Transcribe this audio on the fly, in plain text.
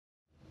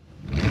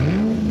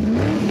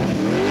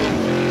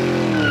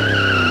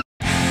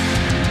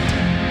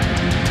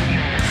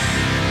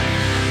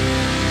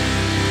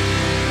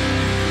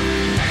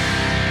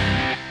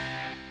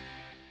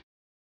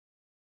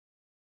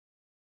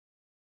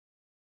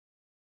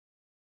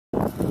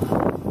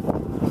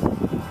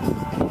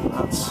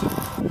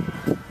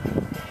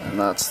And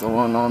that's the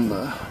one on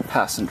the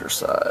passenger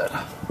side.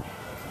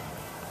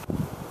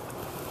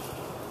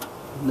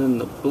 And then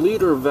the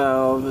bleeder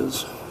valve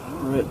is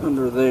right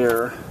under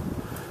there.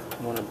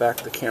 I want to back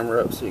the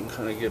camera up so you can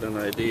kind of get an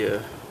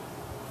idea.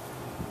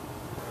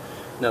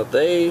 Now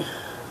they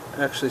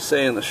actually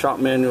say in the shop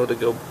manual to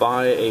go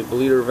buy a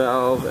bleeder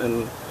valve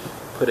and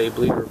put a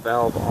bleeder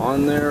valve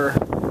on there.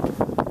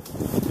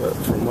 But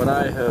from what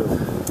I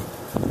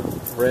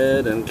have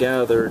read and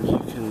gathered, you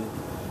can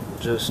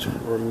just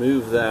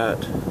remove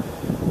that,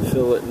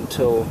 fill it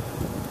until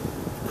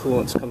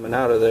coolant's coming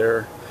out of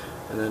there,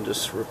 and then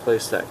just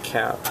replace that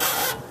cap.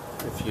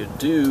 If you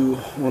do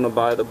want to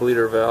buy the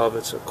bleeder valve,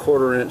 it's a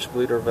 1/4 inch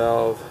bleeder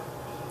valve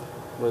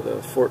with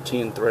a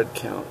 14 thread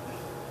count.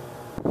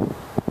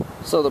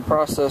 So the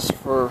process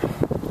for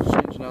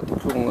changing out the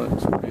coolant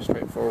is pretty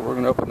straightforward. We're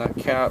going to open that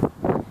cap,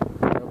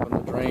 open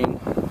the drain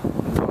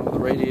on the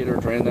radiator,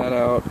 drain that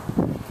out,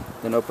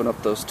 then open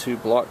up those 2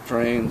 block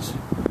drains,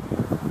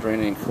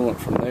 draining coolant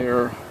from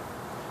there,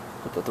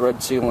 put the thread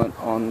sealant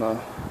on the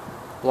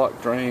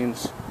block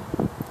drains,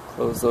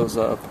 close those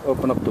up,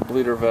 open up the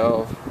bleeder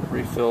valve,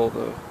 refill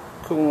the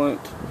coolant,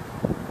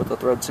 put the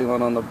thread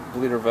sealant on the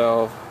bleeder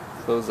valve,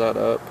 close that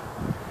up,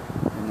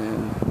 and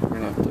then we're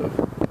going to have to,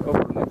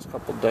 over the next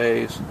couple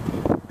days,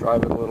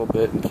 drive it a little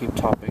bit and keep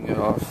topping it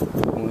off the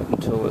coolant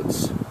until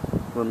it's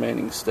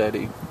remaining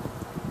steady.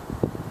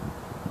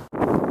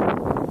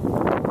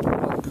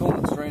 While the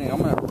coolant's draining, I'm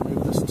going to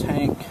remove this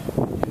tank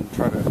and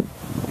try to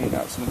clean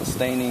out some of the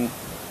staining.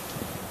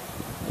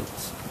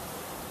 It's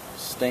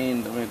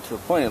stained, I mean, to the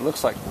point it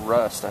looks like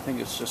rust. I think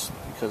it's just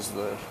because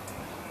the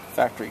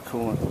factory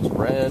coolant was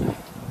red.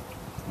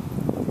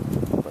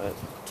 But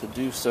to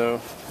do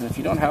so, and if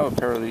you don't have a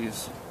pair of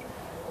these,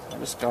 I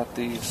just got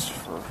these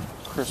for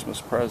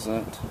Christmas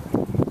present.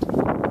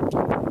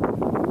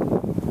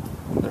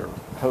 They're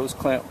hose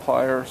clamp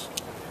pliers,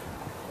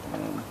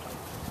 and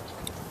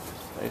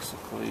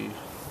basically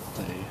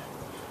they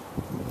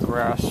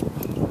grasp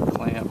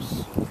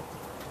clamps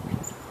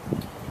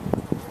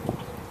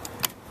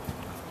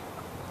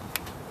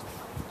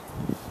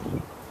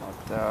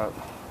like that.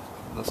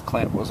 This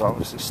clamp was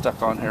obviously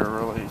stuck on here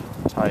really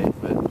tight,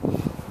 but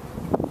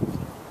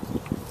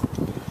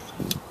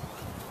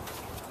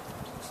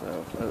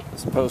so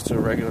as opposed to a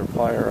regular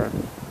plier,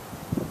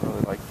 I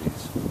really like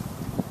these.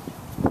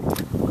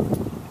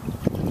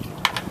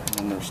 And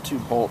then there's 2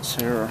 bolts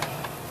here.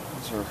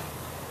 These are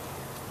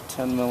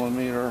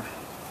 10mm.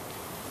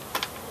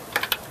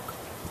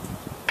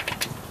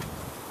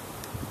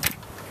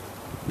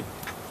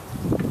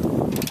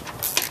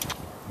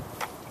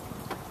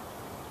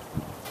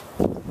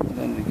 And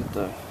then to get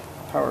the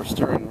power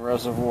steering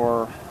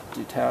reservoir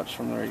detached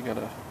from there, you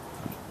gotta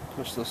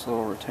push this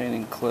little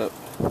retaining clip.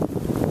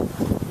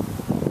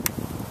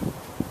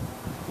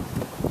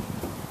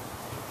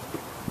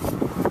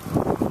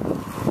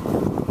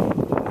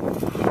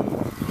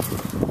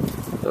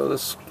 So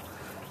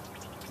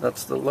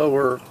that's the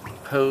lower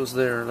hose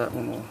there. That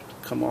one will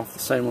come off the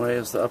same way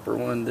as the upper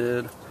one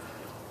did.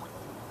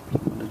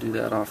 I'm going to do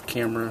that off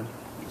camera.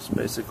 Just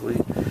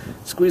basically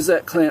squeeze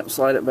that clamp,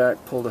 slide it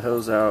back, pull the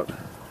hose out.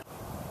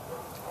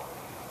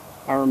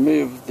 I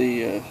removed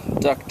the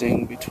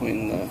ducting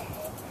between the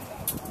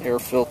air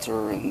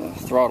filter and the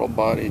throttle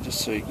body just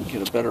so you can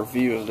get a better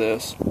view of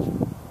this.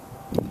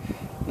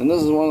 And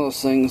this is one of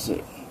those things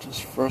that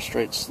just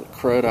frustrates the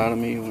crud out of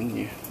me when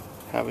you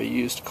have a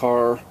used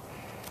car.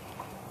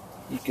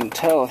 You can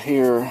tell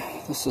here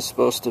this is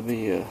supposed to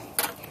be a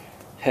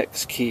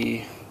hex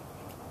key,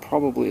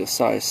 probably a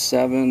size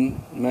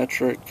 7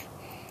 metric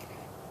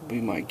would be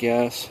my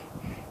guess,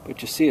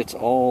 but you see it's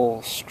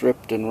all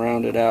stripped and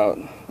rounded out.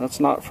 That's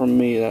not from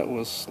me, that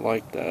was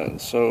like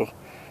that. So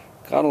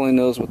God only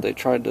knows what they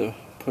tried to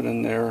put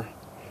in there,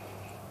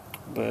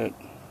 but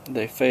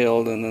they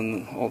failed, and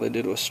then all they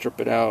did was strip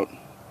it out.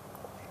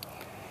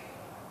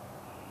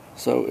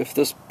 So if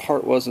this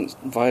part wasn't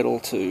vital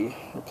to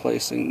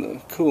replacing the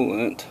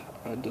coolant,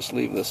 I'd just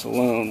leave this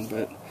alone,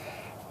 but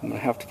I'm going to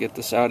have to get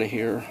this out of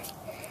here.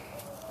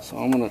 So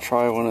I'm going to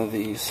try one of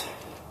these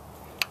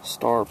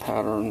star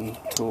pattern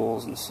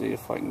tools and see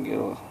if I can get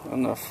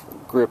enough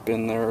grip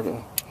in there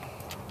to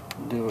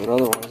do it.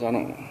 Otherwise, I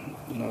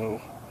don't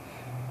know.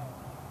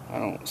 I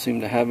don't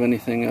seem to have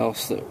anything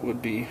else that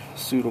would be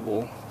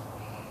suitable.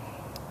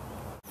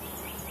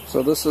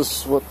 So this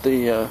is what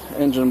the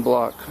engine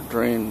block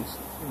drains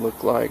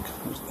look like.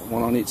 There's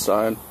one on each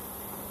side.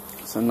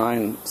 It's a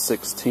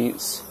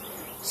 9/16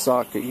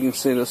 socket. You can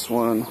see this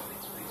one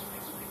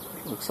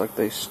looks like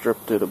they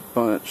stripped it a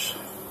bunch.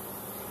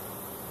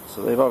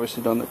 So they've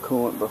obviously done the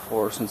coolant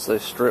before, since they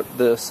stripped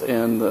this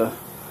and the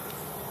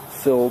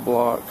fill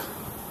block.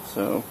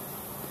 So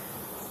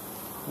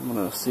I'm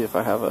going to see if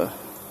I have a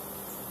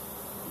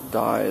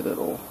die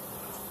that'll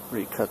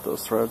recut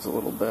those threads a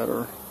little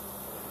better.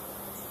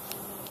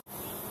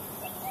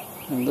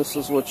 And this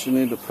is what you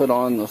need to put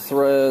on the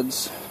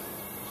threads,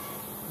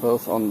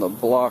 both on the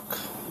block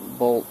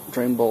bolt,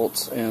 drain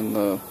bolts, and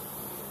the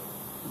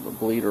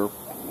bleeder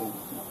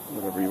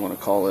whatever you want to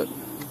call it,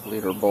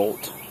 bleeder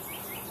bolt.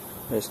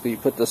 Basically you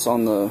put this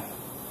on the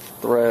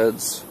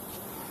threads,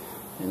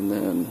 and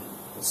then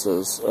it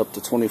says up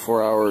to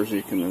 24 hours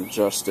you can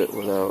adjust it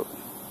without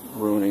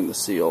ruining the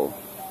seal.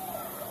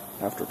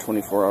 After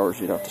 24 hours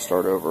you'd have to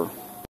start over.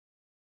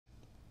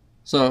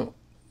 So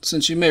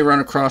since you may run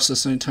across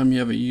this anytime you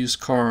have a used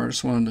car, I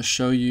just wanted to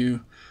show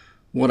you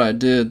what I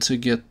did to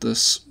get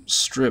this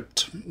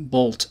stripped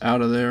bolt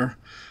out of there.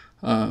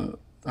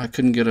 I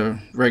couldn't get a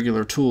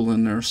regular tool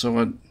in there, so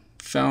I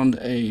found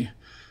a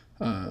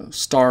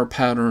star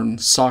pattern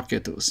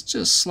socket that was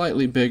just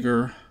slightly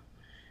bigger,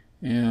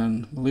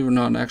 and believe it or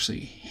not, I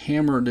actually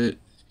hammered it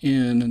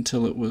in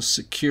until it was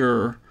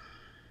secure,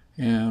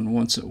 and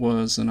once it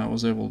was, then I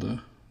was able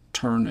to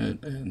turn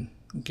it and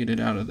get it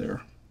out of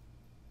there.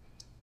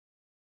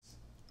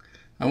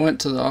 I went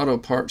to the auto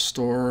parts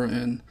store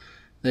and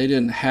they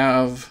didn't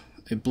have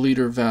a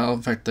bleeder valve.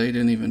 In fact, they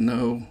didn't even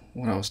know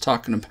what I was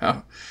talking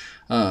about.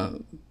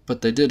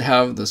 But they did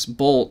have this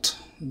bolt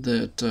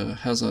that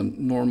has a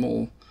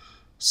normal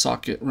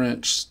socket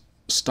wrench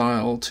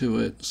style to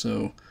it,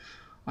 so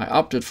I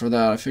opted for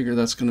that. I figured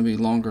that's going to be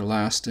longer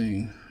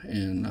lasting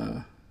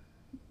and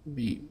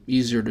be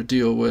easier to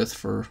deal with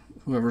for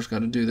whoever's got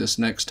to do this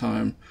next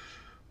time,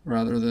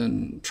 rather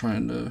than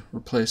trying to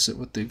replace it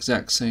with the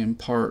exact same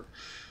part.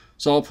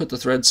 So I'll put the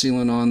thread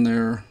sealant on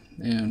there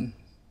and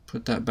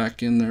put that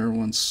back in there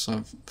once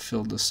I've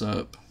filled this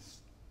up.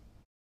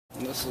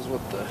 And this is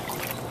what the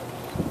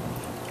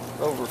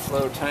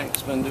overflow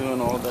tank's been doing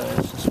all day.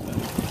 It's just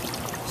been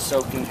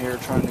soaking here,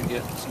 trying to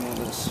get some of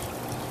this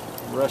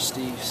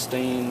rusty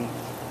stain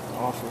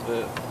off of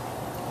it.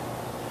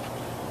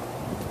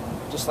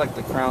 Just like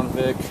the Crown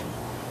Vic,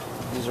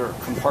 these are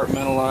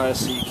compartmentalized,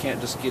 so you can't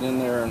just get in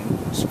there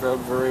and scrub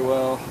very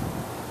well.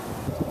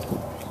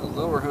 The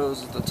lower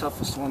hose is the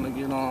toughest one to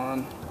get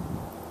on,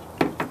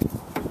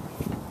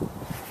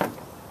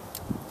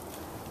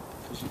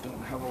 because you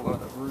don't have a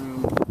lot of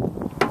room.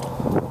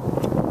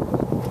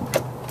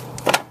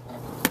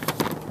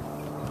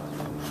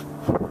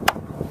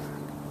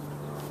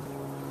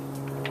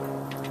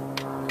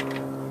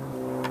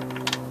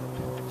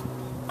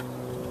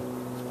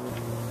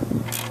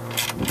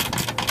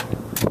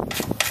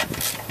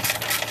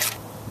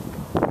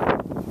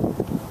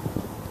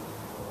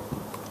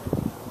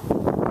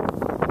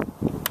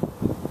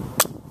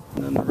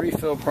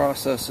 Refill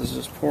process is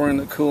just pouring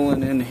the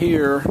coolant in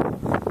here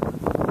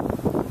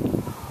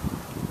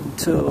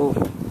until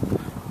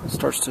it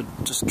starts to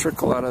just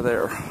trickle out of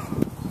there.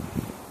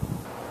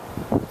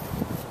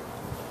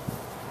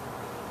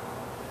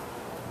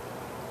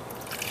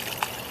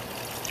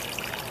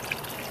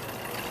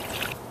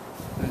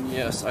 And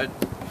yes, I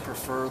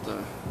prefer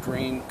the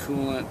green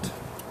coolant.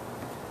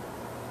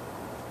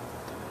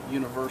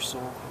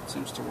 Universal, it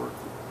seems to work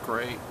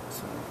great,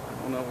 so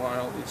I don't know why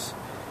all these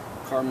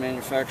car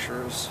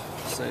manufacturers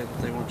say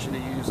that they want you to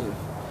use a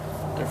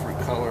different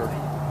color.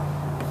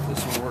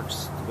 This one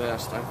works the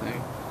best, I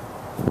think.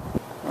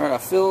 Alright, I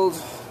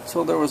filled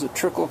until there was a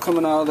trickle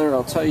coming out of there.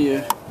 I'll tell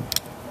you,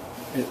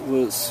 it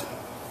was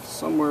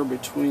somewhere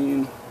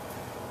between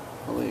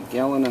probably 1.5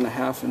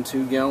 gallons and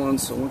 2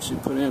 gallons. So once you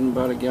put in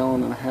about 1.5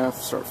 gallons,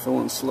 start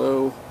filling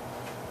slow,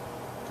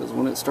 because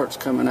when it starts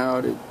coming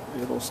out,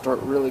 it'll start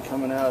really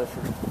coming out if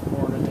you're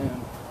pouring it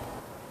in.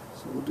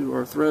 So we'll do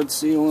our thread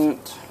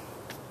sealant,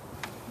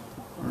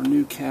 our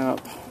new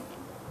cap.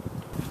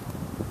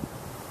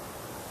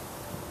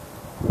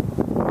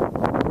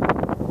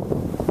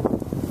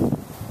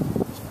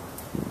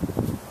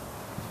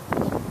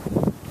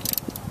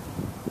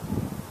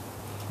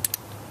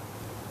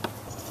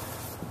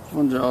 I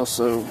wanted to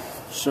also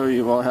show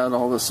you while I had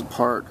all this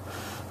apart.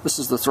 This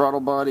is the throttle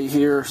body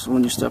here, so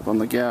when you step on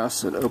the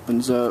gas it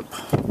opens up.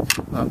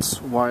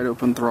 That's wide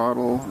open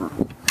throttle, or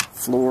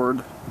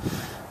floored.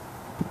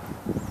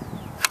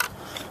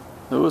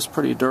 It was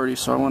pretty dirty,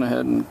 so I went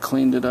ahead and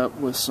cleaned it up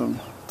with some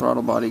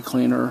throttle body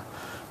cleaner.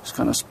 Just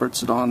kind of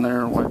spritz it on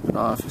there and wipe it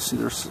off. You see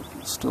there's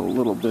still a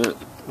little bit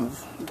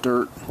of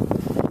dirt.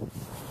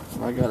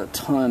 I got a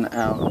ton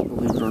out,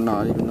 believe it or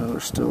not, even though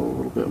there's still a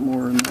little bit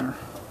more in there.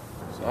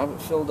 So I have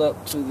it filled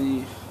up to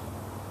the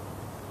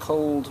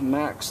cold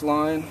max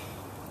line,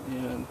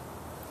 and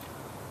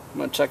I'm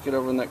going to check it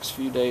over the next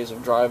few days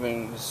of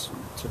driving.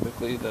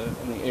 Typically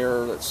any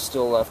air that's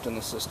still left in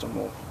the system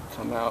will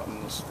come out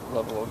and this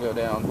level will go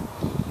down.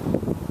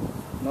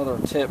 Another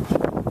tip, I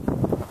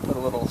put a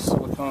little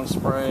silicone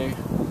spray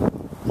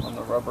on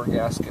the rubber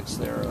gaskets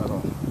there.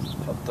 That'll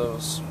help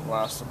those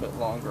last a bit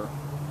longer.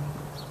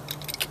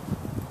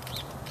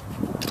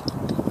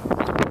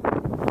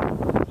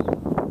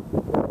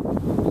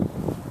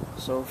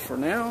 So for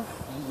now,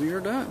 we are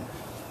done.